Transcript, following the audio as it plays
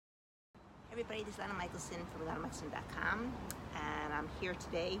Everybody, this is Lana Michelson from LanaMichelson.com, and I'm here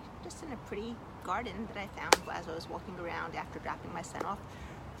today just in a pretty garden that I found as I was walking around after dropping my son off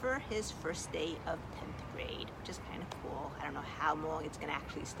for his first day of 10th grade, which is kind of cool. I don't know how long it's going to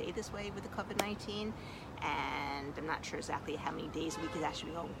actually stay this way with the COVID-19, and I'm not sure exactly how many days a week he's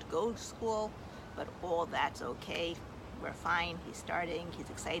actually going to go to school, but all that's okay. We're fine. He's starting. He's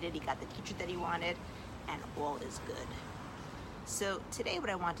excited. He got the teacher that he wanted, and all is good. So today what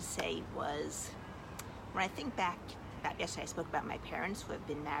I want to say was, when I think back about yesterday, I spoke about my parents who have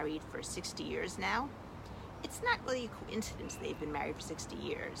been married for 60 years now. It's not really a coincidence they've been married for 60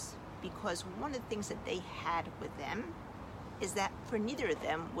 years, because one of the things that they had with them is that for neither of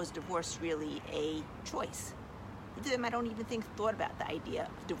them was divorce really a choice. Neither of them, I don't even think, thought about the idea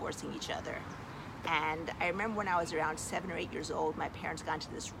of divorcing each other. And I remember when I was around 7 or 8 years old, my parents got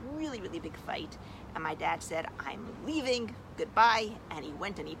into this really big fight, and my dad said, "I'm leaving, goodbye," and he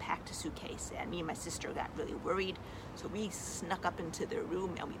went and he packed a suitcase, and me and my sister got really worried, so we snuck up into the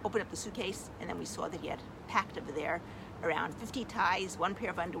room and we opened up the suitcase, and then we saw that he had packed over there around 50 ties, 1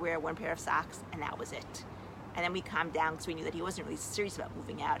 pair of underwear, 1 pair of socks, and that was it. And then we calmed down because we knew that he wasn't really serious about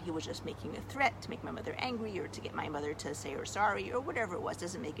moving out. He was just making a threat to make my mother angry or to get my mother to say her sorry or whatever it was.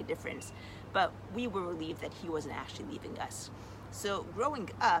 Doesn't make a difference. But we were relieved that he wasn't actually leaving us. So growing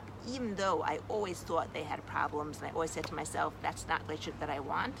up, even though I always thought they had problems and I always said to myself, that's not the relationship that I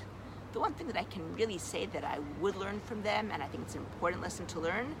want, the one thing that I can really say that I would learn from them, and I think it's an important lesson to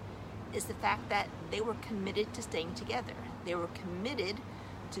learn, is the fact that they were committed to staying together. They were committed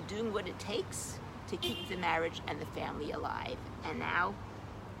to doing what it takes to keep the marriage and the family alive. And now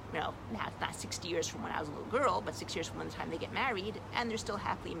it's not 60 years from when I was a little girl, but 6 years from the time they get married, and they're still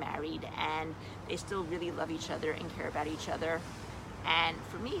happily married, and they still really love each other and care about each other. And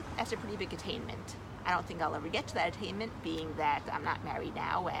for me, that's a pretty big attainment. I don't think I'll ever get to that attainment, being that I'm not married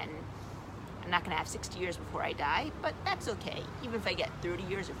now, and I'm not going to have 60 years before I die, but that's okay. Even if I get 30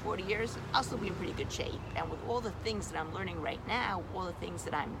 years or 40 years, I'll still be in pretty good shape. And with all the things that I'm learning right now, all the things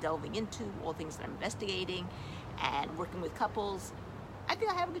that I'm delving into, all the things that I'm investigating and working with couples, I think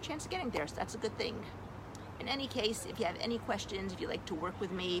I have a good chance of getting there, so that's a good thing. In any case, if you have any questions, if you'd like to work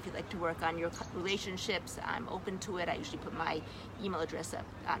with me, if you'd like to work on your relationships, I'm open to it. I usually put my email address up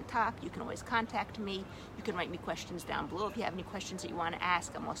on top. You can always contact me. You can write me questions down below if you have any questions that you want to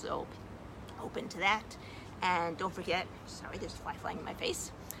ask. I'm also open to that. And don't forget, sorry, there's a fly flying in my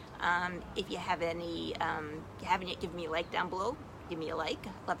face. If you have any, if you haven't yet given me a like down below, give me a like.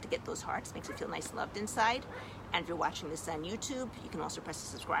 I love to get those hearts. Makes it feel nice and loved inside. And if you're watching this on YouTube, you can also press the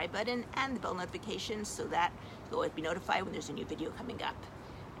subscribe button and the bell notification so that you'll always be notified when there's a new video coming up.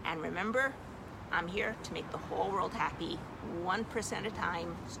 And remember, I'm here to make the whole world happy, 1% at a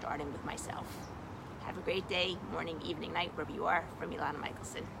time, starting with myself. Have a great day, morning, evening, night, wherever you are, from Lana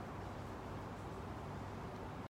Michelson.